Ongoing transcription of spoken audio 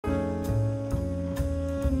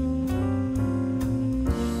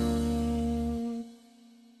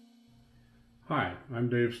I'm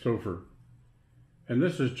Dave Stoufer, and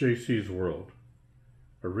this is C.s World,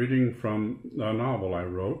 a reading from a novel I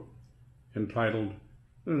wrote entitled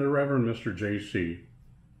The Reverend Mr. J.C.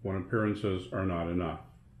 When Appearances Are Not Enough.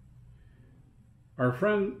 Our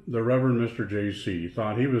friend, the Reverend Mr. J.C.,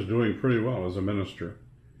 thought he was doing pretty well as a minister.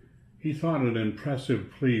 He thought an impressive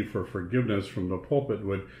plea for forgiveness from the pulpit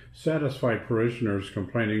would satisfy parishioners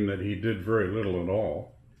complaining that he did very little at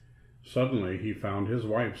all. Suddenly he found his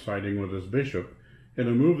wife siding with his bishop in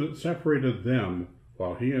a move that separated them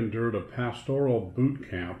while he endured a pastoral boot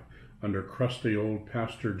camp under crusty old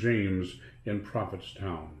Pastor James in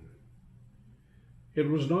Prophetstown. It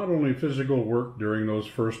was not only physical work during those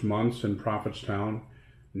first months in Prophetstown.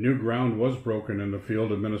 New ground was broken in the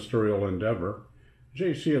field of ministerial endeavor.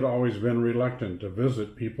 J.C. had always been reluctant to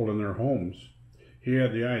visit people in their homes. He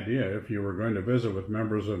had the idea if you were going to visit with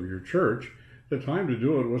members of your church, the time to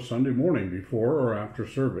do it was Sunday morning before or after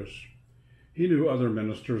service. He knew other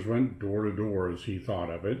ministers went door to door, as he thought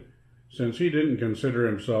of it. Since he didn't consider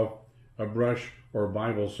himself a brush or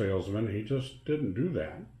Bible salesman, he just didn't do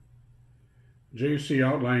that. J.C.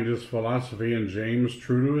 outlined his philosophy, and James,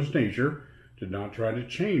 true to his nature, did not try to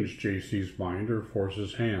change J.C.'s mind or force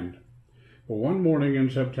his hand. But one morning in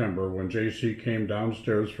September, when J.C. came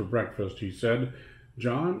downstairs for breakfast, he said,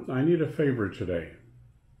 "John, I need a favor today."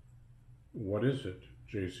 "What is it?"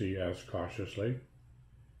 J.C. asked cautiously.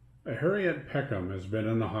 "Harriet Peckham has been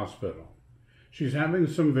in the hospital. She's having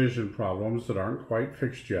some vision problems that aren't quite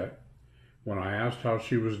fixed yet. When I asked how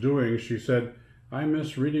she was doing, she said, 'I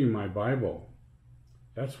miss reading my Bible.'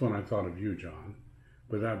 That's when I thought of you, John.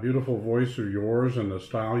 With that beautiful voice of yours and the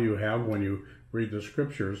style you have when you read the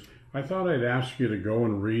scriptures, I thought I'd ask you to go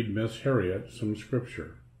and read Miss Harriet some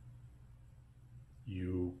scripture."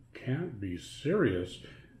 "You can't be serious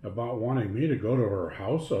about wanting me to go to her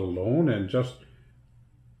house alone and just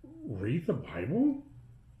read the Bible?"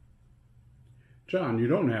 "John, you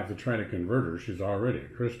don't have to try to convert her. She's already a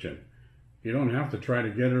Christian. You don't have to try to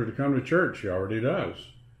get her to come to church. She already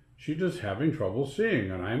does. She's just having trouble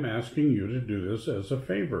seeing, and I'm asking you to do this as a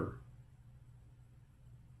favor."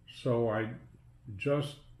 "So I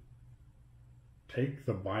just take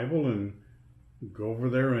the Bible and go over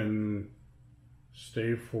there and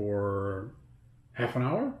stay for half an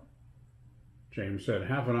hour?" James said,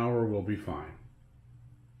 "Half an hour will be fine."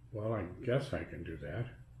 "Well, I guess I can do that."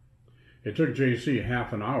 It took J.C.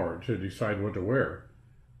 half an hour to decide what to wear.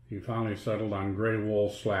 He finally settled on gray wool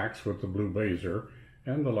slacks with the blue blazer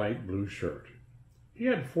and the light blue shirt. He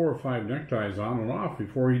had 4 or 5 neckties on and off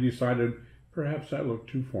before he decided perhaps that looked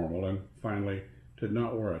too formal, and finally did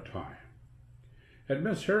not wear a tie. At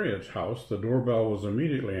Miss Harriet's house, the doorbell was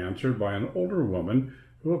immediately answered by an older woman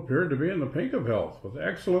who appeared to be in the pink of health with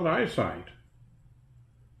excellent eyesight.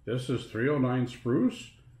 "This is 309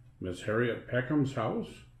 Spruce, Miss Harriet Peckham's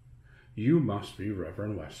house?" "You must be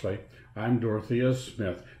Reverend Wesley. I'm Dorothea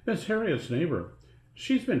Smith, Miss Harriet's neighbor.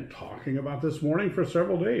 She's been talking about this morning for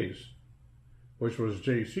several days," which was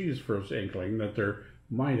J.C.'s first inkling that there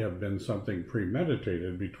might have been something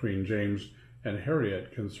premeditated between James and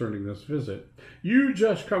Harriet concerning this visit. "You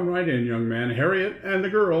just come right in, young man. Harriet and the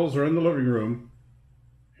girls are in the living room."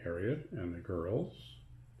 Harriet and the girls?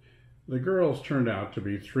 The girls turned out to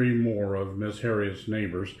be 3 more of Miss Harriet's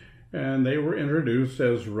neighbors, and they were introduced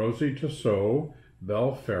as Rosie Tussaud,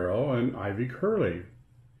 Belle Farrell, and Ivy Curley.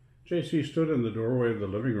 J.C. stood in the doorway of the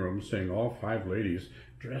living room, seeing all 5 ladies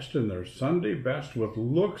dressed in their Sunday best with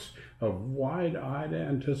looks of wide-eyed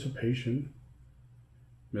anticipation.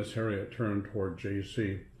 Miss Harriet turned toward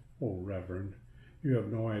J.C. "Oh, Reverend, you have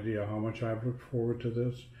no idea how much I've looked forward to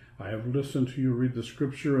this. I have listened to you read the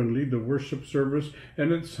scripture and lead the worship service,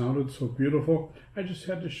 and it sounded so beautiful. I just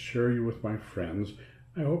had to share you with my friends.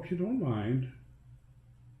 I hope you don't mind."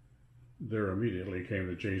 There immediately came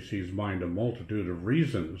to J.C.'s mind a multitude of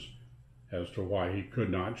reasons as to why he could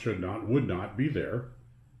not, should not, would not be there.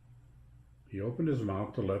 He opened his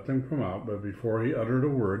mouth to let them come out, but before he uttered a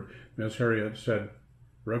word, Miss Harriet said,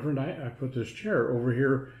 "Reverend, I put this chair over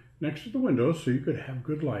here next to the window so you could have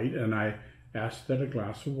good light, and I asked that a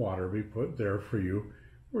glass of water be put there for you.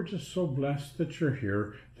 We're just so blessed that you're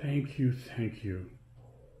here. Thank you, thank you."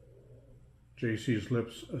 J.C.'s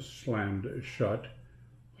lips slammed shut,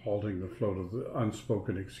 halting the flow of the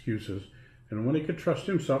unspoken excuses, and when he could trust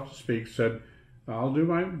himself to speak, said, "I'll do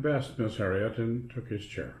my best, Miss Harriet," and took his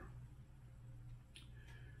chair.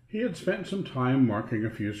 He had spent some time marking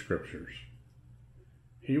a few scriptures.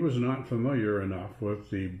 He was not familiar enough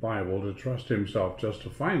with the Bible to trust himself just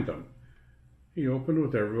to find them. He opened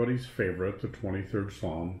with everybody's favorite, the 23rd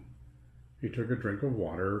Psalm. He took a drink of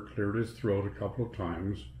water, cleared his throat a couple of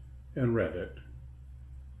times, and read it.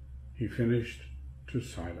 He finished to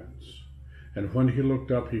silence. And when he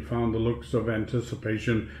looked up, he found the looks of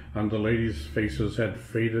anticipation on the ladies' faces had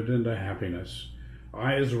faded into happiness.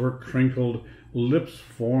 Eyes were crinkled, lips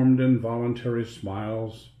formed involuntary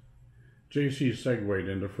smiles. J.C. segued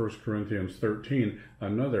into 1 Corinthians 13,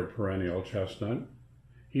 another perennial chestnut.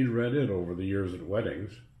 He'd read it over the years at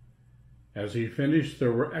weddings. As he finished,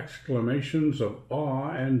 there were exclamations of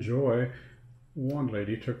awe and joy. One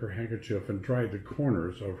lady took her handkerchief and dried the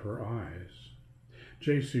corners of her eyes.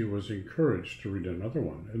 J.C. was encouraged to read another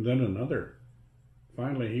one, and then another.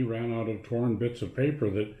 Finally, he ran out of torn bits of paper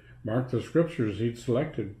that marked the scriptures he'd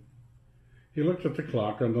selected. He looked at the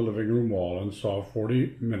clock on the living room wall and saw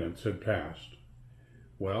 40 minutes had passed.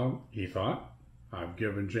 Well, he thought, I've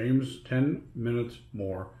given James 10 minutes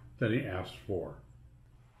more than he asked for.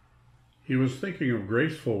 He was thinking of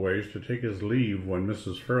graceful ways to take his leave when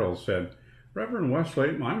Mrs. Farrell said, Reverend Wesley,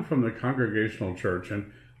 I'm from the Congregational Church,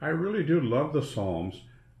 and I really do love the Psalms.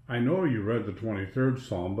 I know you read the 23rd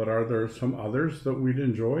Psalm, but are there some others that we'd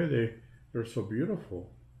enjoy? They're so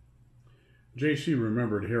beautiful. J.C.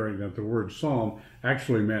 remembered hearing that the word psalm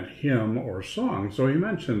actually meant hymn or song, so he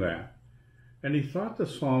mentioned that. And he thought the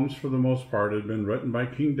Psalms, for the most part, had been written by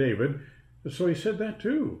King David, so he said that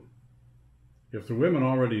too. If the women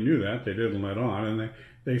already knew that, they didn't let on, and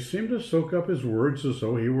they seemed to soak up his words as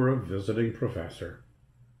though he were a visiting professor.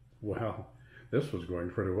 Well, this was going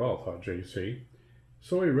pretty well, thought J.C.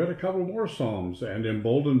 So he read a couple more Psalms, and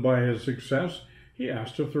emboldened by his success, he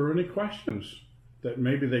asked if there were any questions, that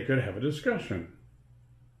maybe they could have a discussion.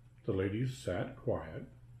 The ladies sat quiet.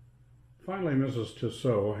 Finally, Mrs.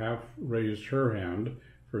 Tissot half raised her hand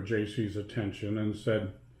for J.C.'s attention and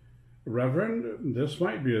said, Reverend, this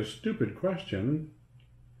might be a stupid question.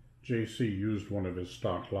 J.C. used one of his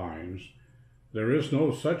stock lines. There is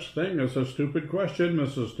no such thing as a stupid question,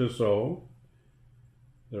 Mrs. Tissot.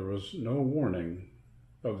 There was no warning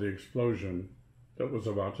of the explosion that was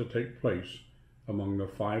about to take place among the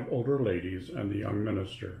 5 older ladies and the young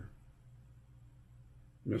minister.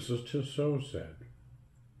 Mrs. Tissot said,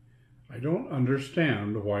 I don't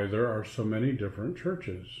understand why there are so many different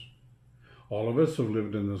churches. All of us have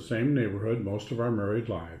lived in the same neighborhood most of our married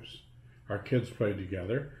lives. Our kids played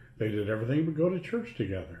together. They did everything but go to church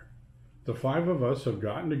together. The 5 of us have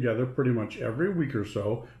gotten together pretty much every week or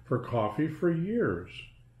so for coffee for years.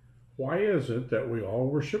 Why is it that we all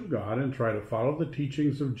worship God and try to follow the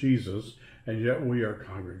teachings of Jesus, and yet we are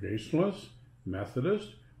Congregationalists,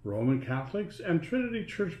 Methodists, Roman Catholics, and Trinity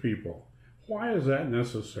Church people? Why is that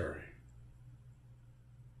necessary?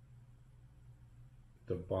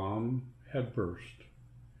 The bomb had burst,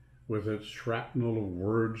 with its shrapnel of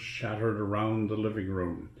words shattered around the living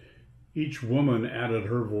room. Each woman added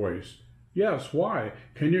her voice. Yes, why?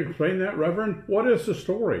 Can you explain that, Reverend? What is the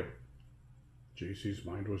story? J.C.'s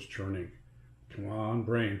mind was churning. Come on,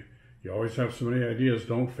 brain. You always have so many ideas.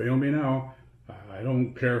 Don't fail me now. I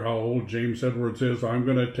don't care how old James Edwards is. I'm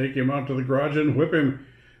going to take him out to the garage and whip him.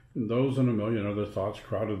 Those and a million other thoughts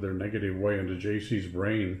crowded their negative way into J.C.'s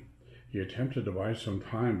brain. He attempted to buy some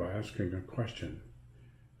time by asking a question.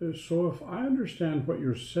 So if I understand what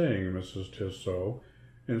you're saying, Mrs. Tissot,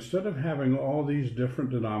 instead of having all these different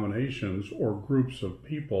denominations or groups of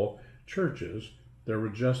people, churches, there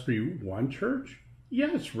would just be one church?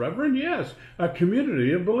 Yes, Reverend, yes, a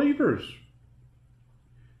community of believers.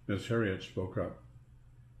 Miss Harriet spoke up.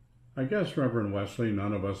 I guess, Reverend Wesley,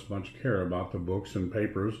 none of us much care about the books and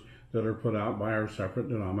papers that are put out by our separate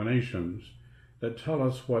denominations that tell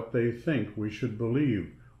us what they think we should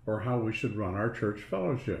believe or how we should run our church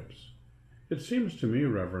fellowships. It seems to me,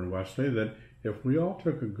 Reverend Wesley, that if we all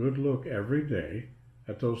took a good look every day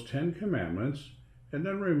at those 10 commandments and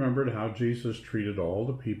then remembered how Jesus treated all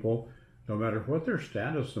the people, no matter what their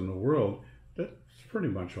status in the world, that's pretty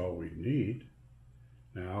much all we need.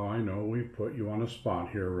 Now, I know we've put you on a spot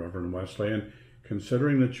here, Reverend Wesley, and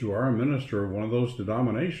considering that you are a minister of one of those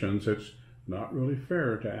denominations, it's not really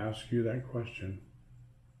fair to ask you that question.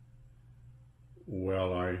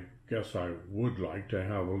 Well, I guess I would like to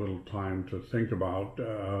have a little time to think about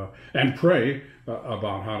and pray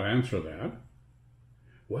about how to answer that.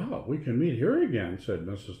 Well, we can meet here again, said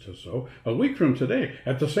Mrs. Tissot, a week from today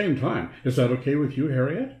at the same time. Is that okay with you,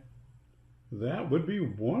 Harriet? That would be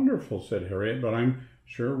wonderful, said Harriet, but I'm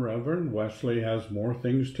sure Reverend Wesley has more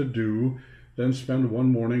things to do than spend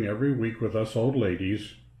one morning every week with us old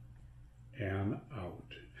ladies. An out.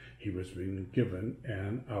 He was being given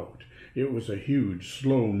an out. It was a huge,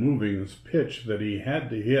 slow-moving pitch that he had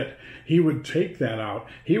to hit. He would take that out.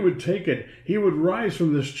 He would take it. He would rise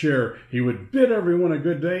from this chair. He would bid everyone a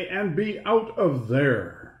good day and be out of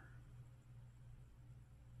there.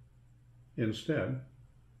 Instead,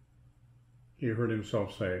 he heard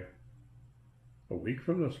himself say, "A week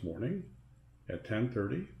from this morning, at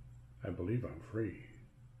 10:30, I believe I'm free."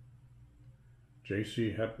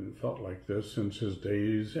 J.C. hadn't felt like this since his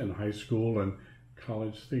days in high school and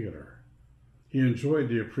college theater. He enjoyed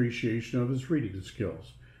the appreciation of his reading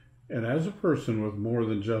skills, and as a person with more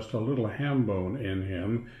than just a little ham bone in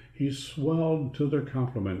him, he swelled to their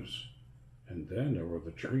compliments. And then there were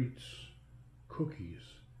the treats: cookies,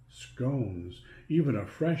 scones, even a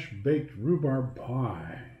fresh-baked rhubarb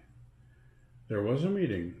pie. There was a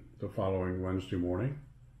meeting the following Wednesday morning,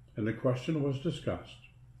 and the question was discussed,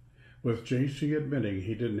 with J.C. admitting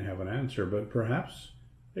he didn't have an answer, but perhaps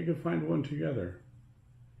they could find one together.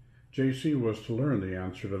 J.C. was to learn the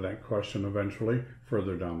answer to that question eventually,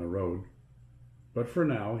 further down the road. But for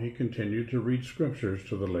now, he continued to read scriptures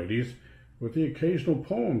to the ladies, with the occasional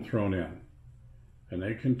poem thrown in. And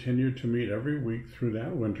they continued to meet every week through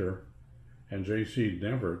that winter, and J.C.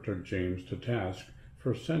 never took James to task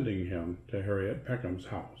for sending him to Harriet Peckham's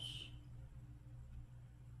house.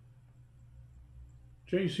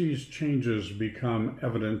 J.C.'s changes become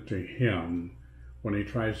evident to him when he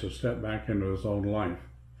tries to step back into his own life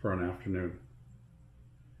for an afternoon.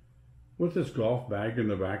 With his golf bag in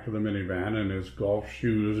the back of the minivan and his golf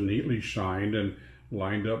shoes neatly shined and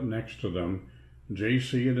lined up next to them,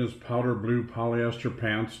 J.C. in his powder blue polyester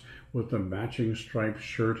pants with the matching striped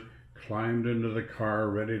shirt climbed into the car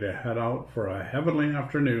ready to head out for a heavenly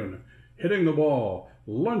afternoon, hitting the ball,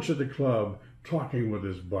 lunch at the club, talking with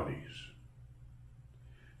his buddies.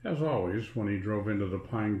 As always, when he drove into the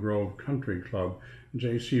Pine Grove Country Club,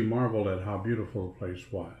 J.C. marveled at how beautiful the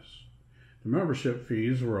place was. The membership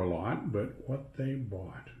fees were a lot, but what they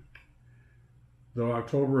bought. Though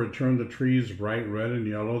October had turned the trees bright red and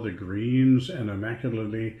yellow, the greens and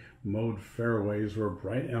immaculately mowed fairways were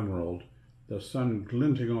bright emerald, the sun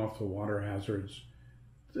glinting off the water hazards.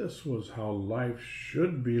 This was how life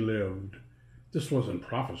should be lived. This wasn't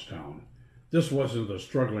Prophetstown. This wasn't the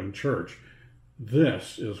struggling church.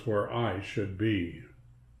 This is where I should be.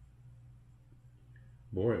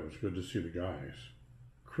 Boy, it was good to see the guys.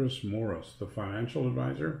 Chris Morris, the financial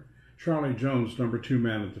advisor, Charlie Jones, number 2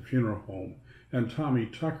 man at the funeral home, and Tommy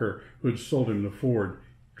Tucker, who had sold him the Ford,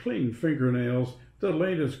 clean fingernails, the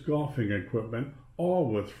latest golfing equipment,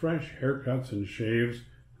 all with fresh haircuts and shaves.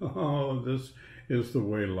 Oh, this is the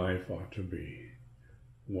way life ought to be.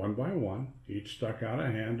 One by one, each stuck out a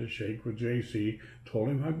hand to shake with J.C., told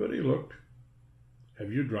him how good he looked.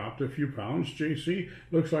 "Have you dropped a few pounds, J.C.?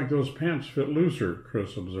 Looks like those pants fit looser,"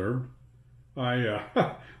 Chris observed.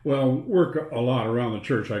 Well, work a lot around the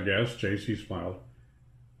church, I guess," J.C. smiled.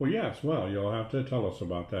 "Well, yes, you'll have to tell us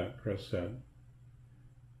about that," Chris said.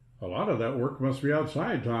 "A lot of that work must be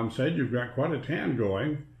outside," Tom said. "You've got quite a tan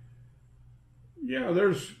going." "Yeah,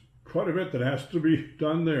 there's quite a bit that has to be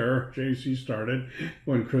done there," J.C. started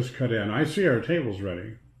when Chris cut in. "I see our table's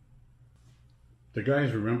ready." The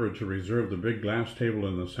guys remembered to reserve the big glass table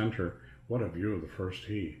in the center. What a view of the first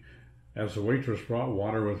tee. As the waitress brought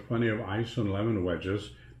water with plenty of ice and lemon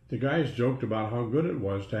wedges, the guys joked about how good it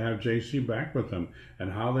was to have J.C. back with them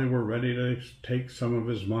and how they were ready to take some of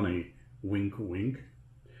his money. Wink, wink.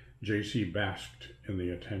 J.C. basked in the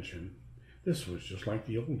attention. This was just like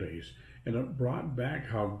the old days, and it brought back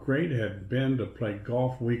how great it had been to play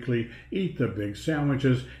golf weekly, eat the big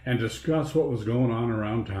sandwiches, and discuss what was going on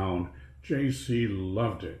around town. J.C.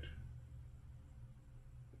 loved it.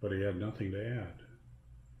 But he had nothing to add.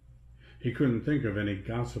 He couldn't think of any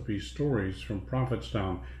gossipy stories from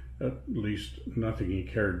Prophetstown, at least nothing he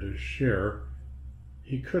cared to share.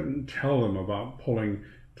 He couldn't tell them about pulling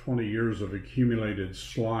 20 years of accumulated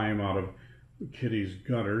slime out of Kitty's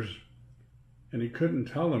gutters, and he couldn't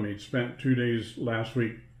tell them he'd spent 2 days last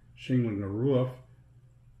week shingling a roof.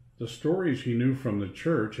 The stories he knew from the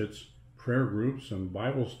church, its prayer groups and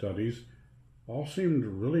Bible studies, all seemed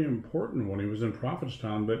really important when he was in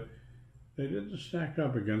Prophetstown, but they didn't stack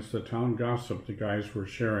up against the town gossip the guys were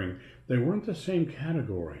sharing. They weren't the same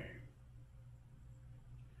category.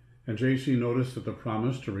 And J.C. noticed that the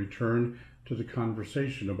promise to return to the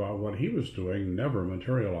conversation about what he was doing never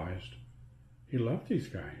materialized. He loved these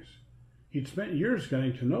guys. He'd spent years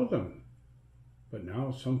getting to know them. But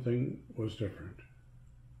now something was different.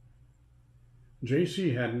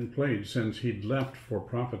 J.C. hadn't played since he'd left for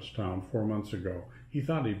Prophetstown 4 months ago. He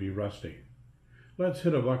thought he'd be rusty. "Let's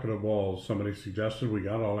hit a bucket of balls," somebody suggested. "We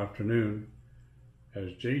got all afternoon."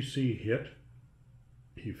 As J.C. hit,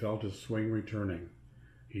 he felt his swing returning.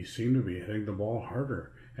 He seemed to be hitting the ball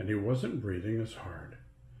harder, and he wasn't breathing as hard.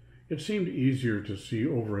 It seemed easier to see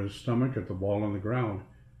over his stomach at the ball on the ground.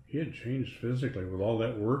 He had changed physically with all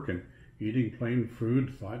that work and eating plain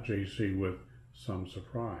food, thought J.C. with some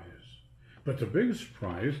surprise. But the big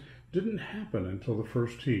surprise didn't happen until the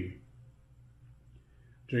first tee.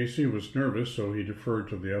 J.C. was nervous, so he deferred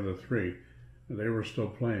to the other three. They were still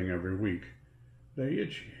playing every week. They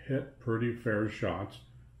each hit pretty fair shots,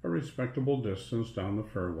 a respectable distance down the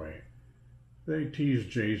fairway. They teased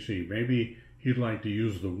J.C. Maybe he'd like to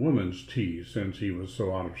use the woman's tee since he was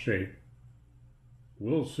so out of shape.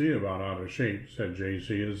 "We'll see about out of shape," said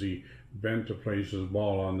J.C. as he bent to place his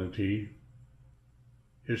ball on the tee.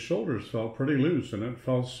 His shoulders felt pretty loose, and it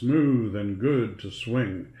felt smooth and good to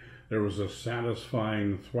swing. There was a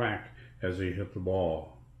satisfying thwack as he hit the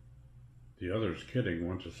ball. The others, kidding,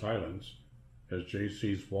 went to silence as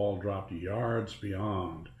J.C.'s ball dropped yards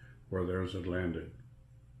beyond where theirs had landed.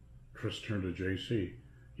 Chris turned to J.C.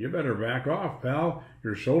 "You better back off, pal.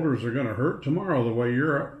 Your shoulders are going to hurt tomorrow the way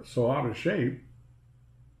you're so out of shape."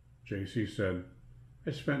 J.C. said,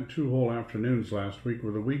 "I spent 2 whole afternoons last week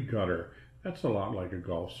with a weed cutter. That's a lot like a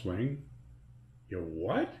golf swing." "You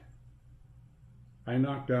what?" "I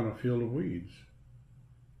knocked down a field of weeds."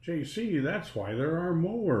 "J.C., that's why there are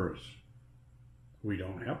mowers." "We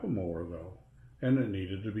don't have a mower, though, and it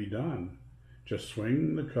needed to be done. Just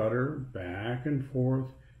swing the cutter back and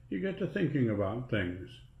forth. You get to thinking about things.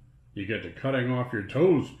 You get to cutting off your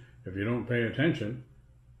toes if you don't pay attention."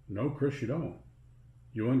 "No, Chris, you don't.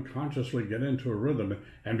 You unconsciously get into a rhythm,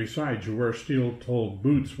 and besides, you wear steel-toed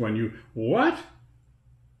boots when you—" "What?"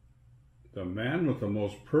 "The man with the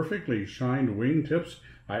most perfectly shined wingtips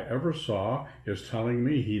I ever saw is telling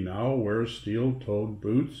me he now wears steel-toed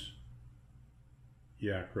boots?"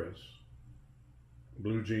 "Yeah, Chris.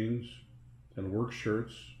 Blue jeans and work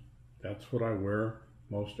shirts, that's what I wear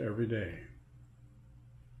most every day."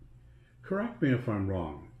 "Correct me if I'm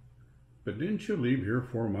wrong, but didn't you leave here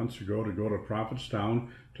 4 months ago to go to Prophetstown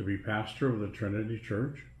to be pastor of the Trinity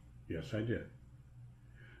Church?" "Yes, I did."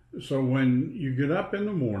 "So when you get up in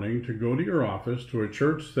the morning to go to your office to a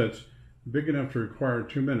church that's big enough to require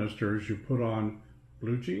 2 ministers, you put on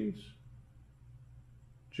blue jeans?"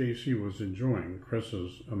 J.C. was enjoying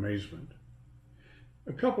Chris's amazement.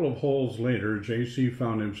 A couple of holes later, J.C.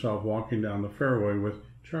 found himself walking down the fairway with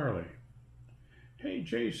Charlie. "Hey,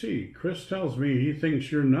 J.C., Chris tells me he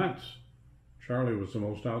thinks you're nuts." Charlie was the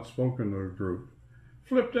most outspoken of the group.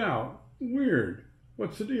 "Flipped out. Weird.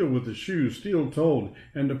 What's the deal with the shoes, steel-toed,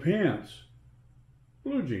 and the pants?"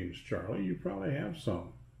 "Blue jeans, Charlie. You probably have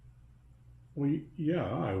some." "Well, yeah,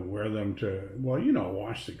 I wear them to,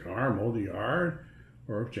 wash the car, mow the yard,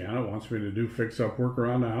 or if Janet wants me to do fix-up work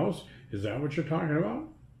around the house. Is that what you're talking about?"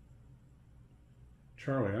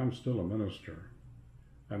 "Charlie, I'm still a minister.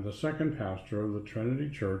 I'm the second pastor of the Trinity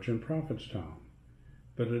Church in Prophetstown.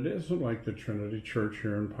 But it isn't like the Trinity Church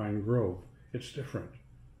here in Pine Grove. It's different.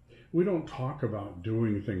 We don't talk about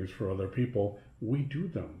doing things for other people. We do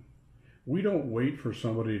them. We don't wait for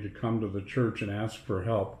somebody to come to the church and ask for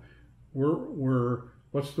help. We're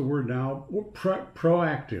what's the word now? We're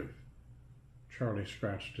proactive." Charlie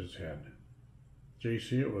scratched his head.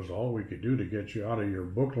 "J.C., it was all we could do to get you out of your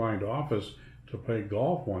book-lined office to play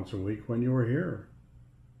golf once a week when you were here."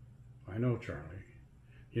 "I know, Charlie.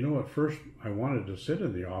 At first I wanted to sit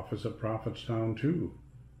in the office at Prophetstown, too."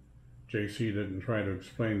 J.C. didn't try to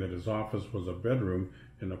explain that his office was a bedroom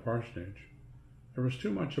in the parsonage. There was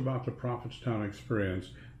too much about the Prophetstown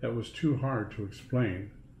experience that was too hard to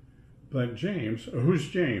explain. "But James—" "Who's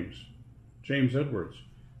James?" "James Edwards.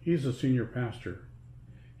 He's the senior pastor.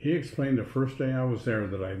 He explained the first day I was there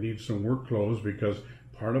that I need some work clothes because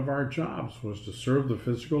part of our jobs was to serve the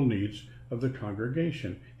physical needs of the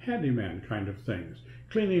congregation, handyman kind of things,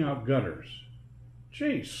 cleaning out gutters."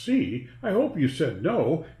 "J.C., I hope you said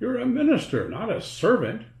no. You're a minister, not a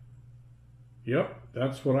servant." "Yep,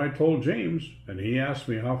 that's what I told James, and he asked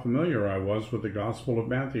me how familiar I was with the Gospel of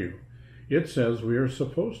Matthew. It says we are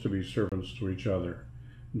supposed to be servants to each other.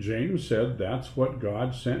 James said that's what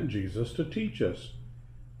God sent Jesus to teach us.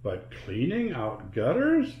 But cleaning out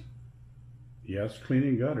gutters?" "Yes,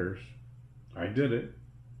 cleaning gutters. I did it.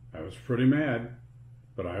 I was pretty mad,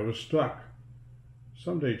 but I was stuck.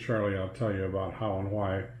 Someday, Charlie, I'll tell you about how and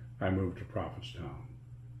why I moved to Prophetstown."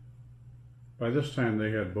 By this time,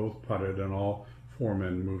 they had both putted, and all 4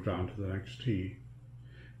 men moved on to the next tee.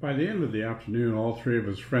 By the end of the afternoon, all 3 of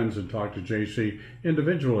his friends had talked to J.C.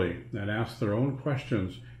 individually and asked their own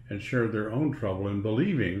questions and shared their own trouble in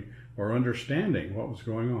believing or understanding what was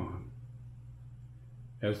going on.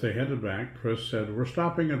 As they headed back, Chris said, "We're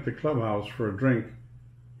stopping at the clubhouse for a drink.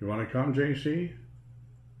 You want to come, J.C.?"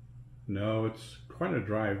 "No, it's quite a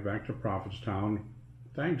drive back to Prophetstown.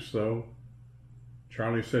 Thanks, though."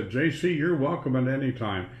 Charlie said, "J.C., you're welcome at any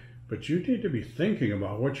time, but you need to be thinking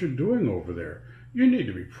about what you're doing over there. You need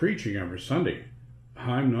to be preaching every Sunday.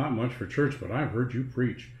 I'm not much for church, but I've heard you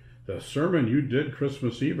preach. The sermon you did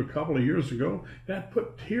Christmas Eve a couple of years ago, that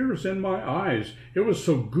put tears in my eyes. It was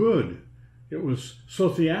so good. It was so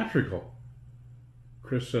theatrical.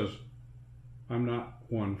 Chris says, I'm not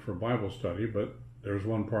one for Bible study, but there's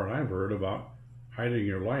one part I've heard about hiding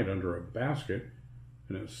your light under a basket,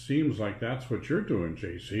 and it seems like that's what you're doing,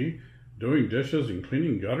 JC. Doing dishes and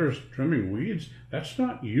cleaning gutters, trimming weeds, that's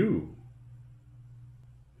not you.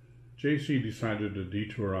 JC decided to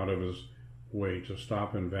detour out of his way to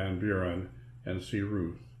stop in Van Buren and see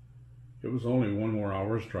Ruth. It was only 1 more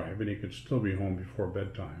hour's drive, and he could still be home before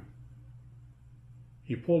bedtime.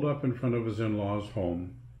 He pulled up in front of his in-laws'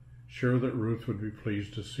 home, sure that Ruth would be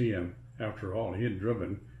pleased to see him. After all, he had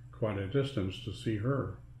driven quite a distance to see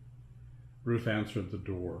her. Ruth answered the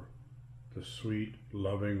door. The sweet,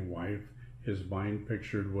 loving wife his mind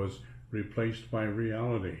pictured was replaced by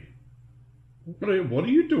reality. What are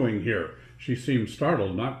you doing here? She seemed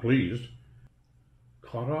startled, not pleased.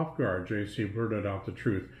 Caught off guard, J.C. blurted out the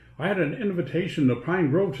truth. I had an invitation to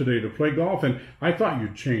Pine Grove today to play golf, and I thought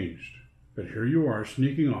you'd changed. But here you are,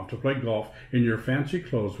 sneaking off to play golf in your fancy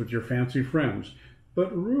clothes with your fancy friends.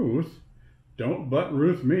 But Ruth, don't but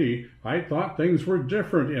Ruth me. I thought things were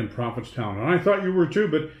different in Prophetstown, and I thought you were too,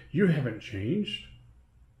 but you haven't changed.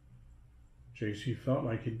 J.C. felt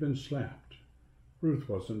like he'd been slapped. Ruth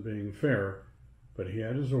wasn't being fair, but he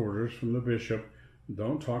had his orders from the bishop.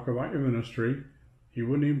 Don't talk about your ministry. He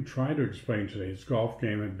wouldn't even try to explain today's golf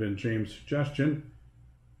game had been James' suggestion.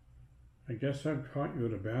 I guess I've caught you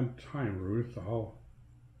at a bad time, Ruth. I'll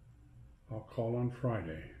call on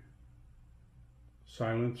Friday.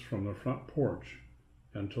 Silence from the front porch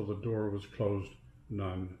until the door was closed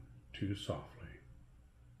none too softly.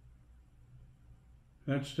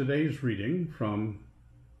 That's today's reading from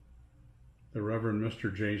the Reverend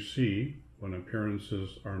Mr. J.C., When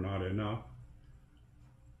Appearances Are Not Enough.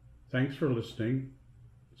 Thanks for listening.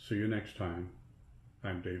 See you next time.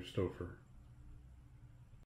 I'm Dave Stoufer.